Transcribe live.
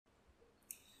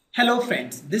Hello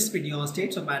friends, this video on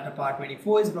States of Matter Part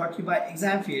 24 is brought to you by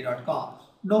examfear.com.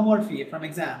 No more fear from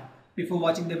exam. Before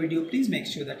watching the video, please make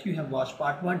sure that you have watched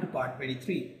Part 1 to Part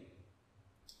 23.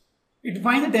 To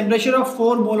find the temperature of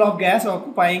 4 mole of gas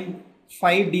occupying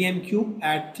 5 dm cube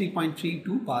at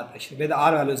 3.32 bar pressure, where the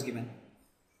R value is given.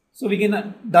 So we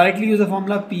can directly use the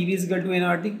formula PV is equal to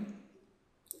nRT.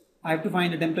 I have to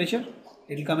find the temperature.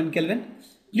 It will come in Kelvin.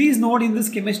 Please note in this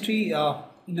chemistry,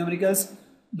 in numericals,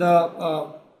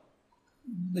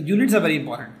 the units are very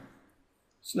important.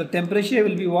 So the temperature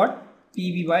will be what?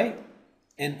 PV by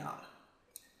nR.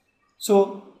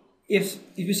 So if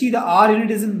you see the R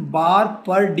unit is in bar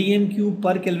per dm cube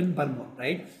per Kelvin per mole,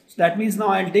 right? So that means now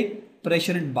I'll take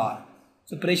pressure in bar.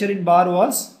 So pressure in bar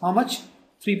was how much?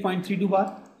 3.32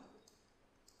 bar.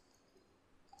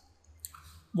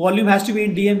 Volume has to be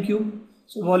in dm cube.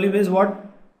 So volume is what?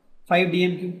 5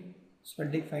 dm cube. So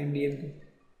I'll take 5 dm cube.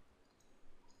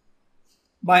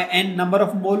 By n number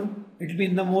of mole, it will be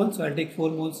in the mole, so I'll take 4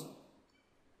 moles,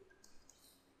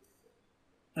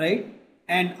 right?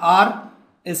 And R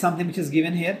is something which is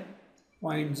given here,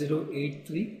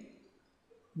 0.083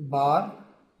 bar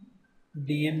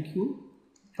dm cube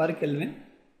per Kelvin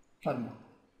per mole.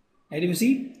 And you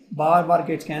see, bar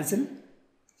gets cancelled,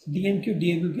 dm cube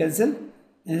cancel,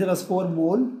 and there was 4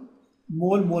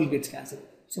 mole gets cancelled.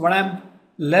 So what I am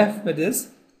left with is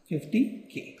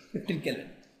 50 Kelvin.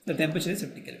 The temperature is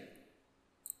 50 Kelvin.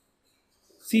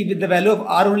 See, with the value of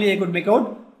R only I could make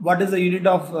out what is the unit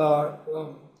of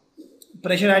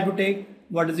pressure I have to take,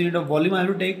 what is the unit of volume I have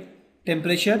to take,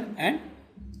 temperature and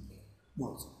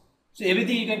moles. So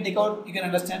everything you can take out, you can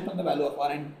understand from the value of R,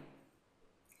 and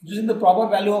using the proper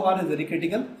value of R is very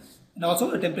critical. And also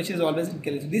the temperature is always in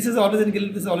Kelvin. So this is always in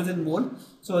Kelvin, this is always in mole.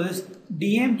 So this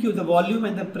dm the volume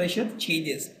and the pressure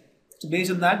changes. So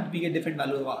based on that we get different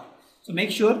value of R. So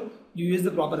make sure you use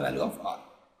the proper value of R.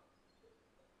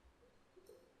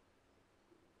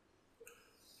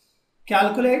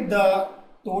 Calculate the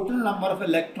total number of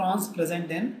electrons present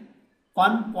in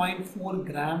 1.4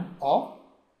 gram of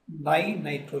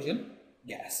dinitrogen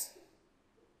gas.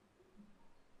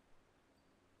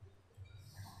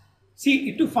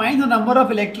 See, to find the number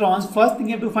of electrons, first thing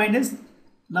you have to find is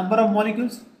number of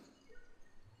molecules.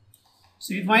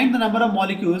 So if you find the number of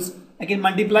molecules, I can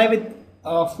multiply with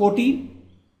 14.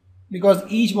 Because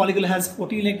each molecule has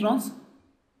 14 electrons,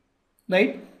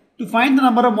 right? To find the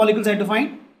number of molecules, I have to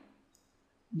find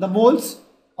the moles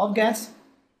of gas,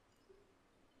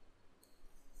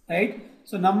 right?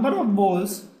 So number of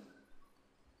moles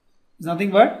is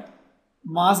nothing but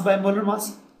mass by molar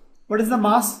mass. What is the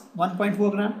mass?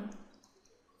 1.4 gram.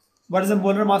 What is the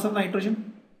molar mass of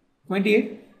nitrogen?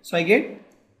 28. So I get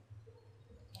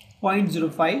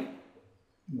 0.05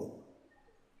 mole.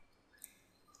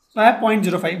 So I have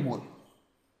 0.05 mole.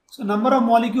 So number of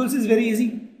molecules is very easy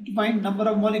to find. Number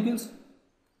of molecules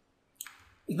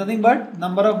is nothing but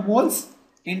number of moles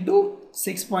into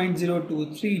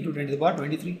 6.023 into 10 to the power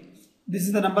 23. This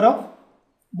is the number of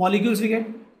molecules we get.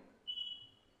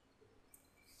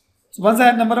 So once I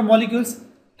have number of molecules,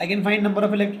 I can find number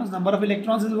of electrons. Number of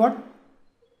electrons is what?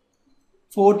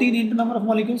 14 into number of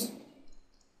molecules.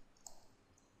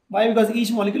 Why? Because each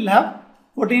molecule will have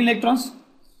 14 electrons.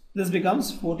 This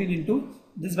becomes 14 into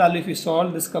this value. If you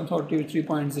solve, this comes out to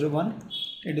 3.01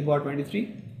 10 to the power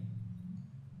 23,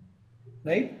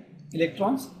 right?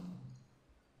 Electrons,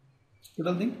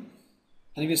 total thing.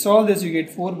 And if you solve this, you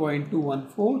get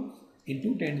 4.214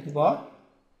 into 10 to the power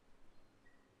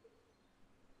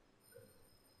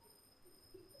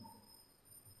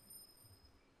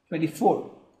 24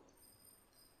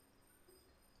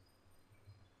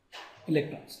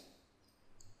 electrons.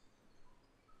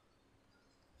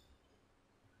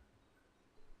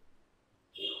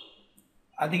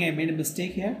 I think I made a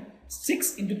mistake here.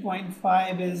 6 into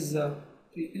 0.5 is this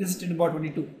is 10 to the power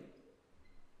 22,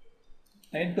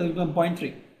 right? It will become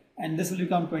 0.3, and this will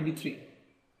become 23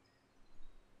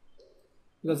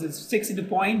 because it's 6 into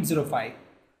 0.05,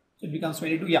 so it becomes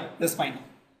 22. Yeah, that's fine.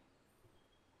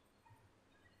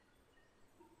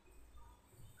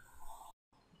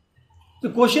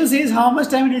 The question says how much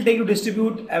time it will take to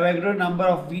distribute Avogadro number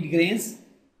of wheat grains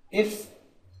if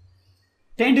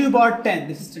 10 to the power 10,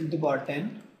 this is 10 to the power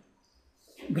 10,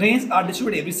 grains are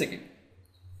distributed every second.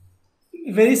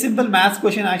 Very simple maths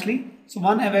question actually. So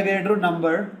one Avogadro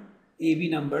number, AB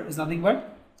number, is nothing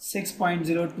but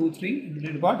 6.023 into 10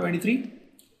 to the power 23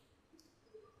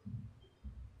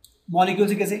 molecules,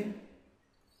 you can say.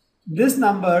 This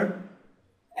number,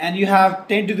 and you have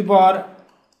 10 to the power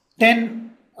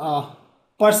 10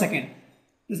 per second.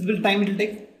 This will time it will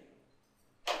take,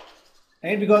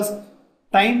 right? Because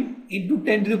time into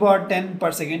 10 to the power 10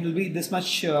 per second will be this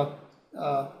much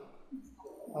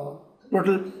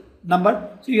total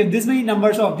number. So you have this many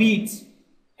numbers of beats,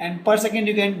 and per second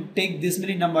you can take this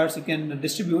many numbers, you can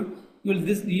distribute. You will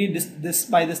need this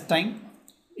by this time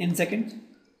in seconds.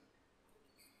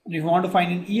 And if you want to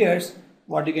find in years,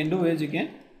 what you can do is you can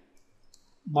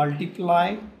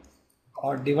multiply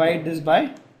or divide this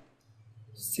by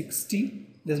 60.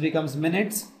 This becomes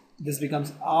minutes, this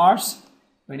becomes hours,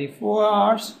 24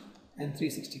 hours and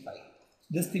 365.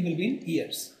 This thing will be in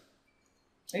years,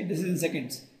 right? This is in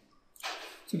seconds.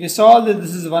 So if you solve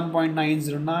this is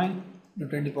 1.909 to 10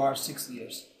 to the power 6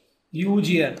 years. Huge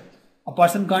year. A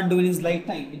person can't do in his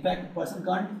lifetime. In fact, a person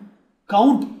can't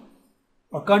count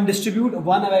or can't distribute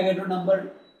one Avogadro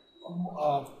number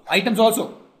items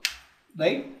also,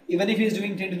 right? Even if he is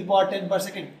doing 10 to the power 10 per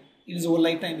second in his whole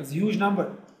lifetime, it's a huge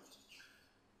number.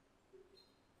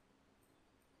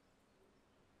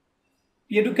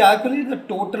 We have to calculate the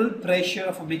total pressure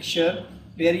of a mixture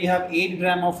where you have 8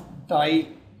 gram of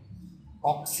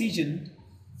dioxygen,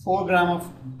 4 gram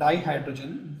of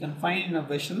dihydrogen confined in a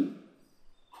vessel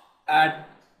at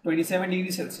 27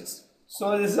 degrees Celsius.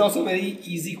 So this is also very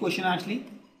easy question actually.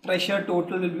 Pressure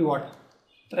total will be what?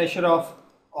 Pressure of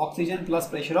oxygen plus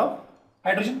pressure of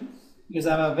hydrogen. Because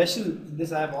I have a vessel, in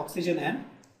this I have oxygen and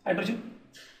hydrogen.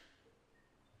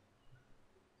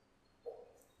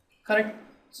 Correct.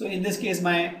 So in this case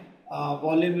my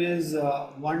volume is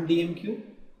 1 dm cube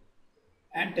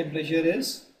and temperature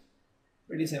is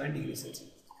 27 degrees Celsius.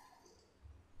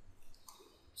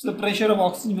 So the pressure of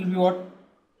oxygen will be what?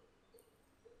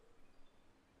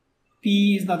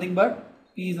 P is nothing but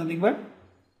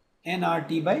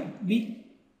nRT by V.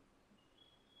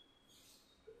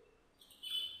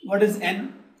 What is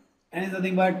N? N is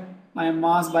nothing but my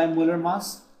mass by molar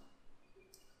mass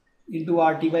into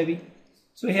RT by V.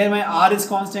 So here my R is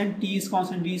constant, T is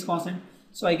constant, V is constant.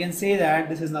 So I can say that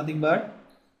this is nothing but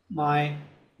my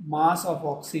mass of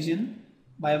oxygen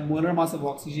by molar mass of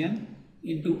oxygen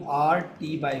into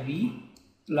RT by V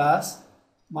plus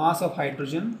mass of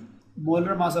hydrogen,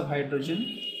 molar mass of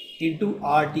hydrogen into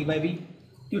RT by V.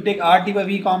 You take RT by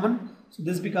V common, so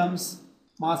this becomes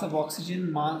mass of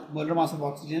oxygen, molar mass of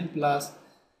oxygen plus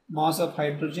mass of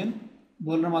hydrogen,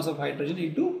 molar mass of hydrogen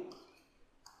into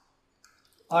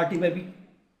RT by V.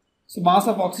 So mass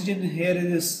of oxygen here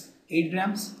is 8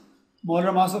 grams,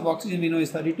 molar mass of oxygen we know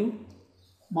is 32,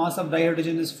 mass of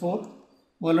dihydrogen is 4,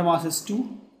 molar mass is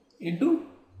 2 into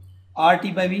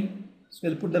RT by V. So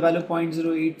we'll put the value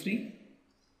 0.083.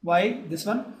 Why this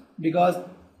one? Because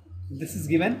this is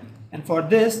given, and for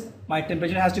this my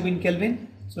temperature has to be in Kelvin.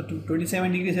 So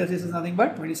 27 degrees Celsius is nothing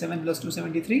but 27 plus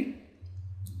 273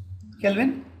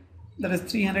 Kelvin, that is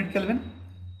 300 Kelvin.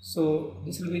 So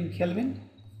this will be in Kelvin.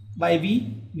 By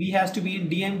V, V has to be in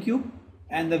dm cube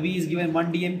and the V is given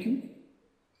 1 dm cube.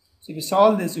 So if you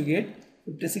solve this you get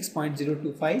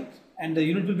 56.025 and the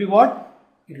unit will be what?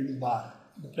 It will be bar.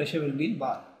 The pressure will be in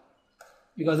bar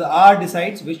because the R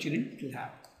decides which unit it will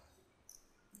have.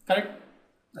 Correct?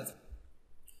 That's it.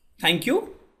 Thank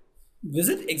you.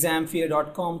 Visit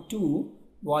examfear.com to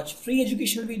watch free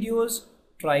educational videos,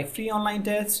 try free online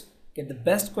tests, get the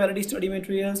best quality study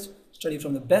materials, study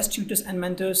from the best tutors and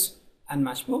mentors, and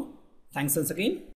much more. Thanks once again.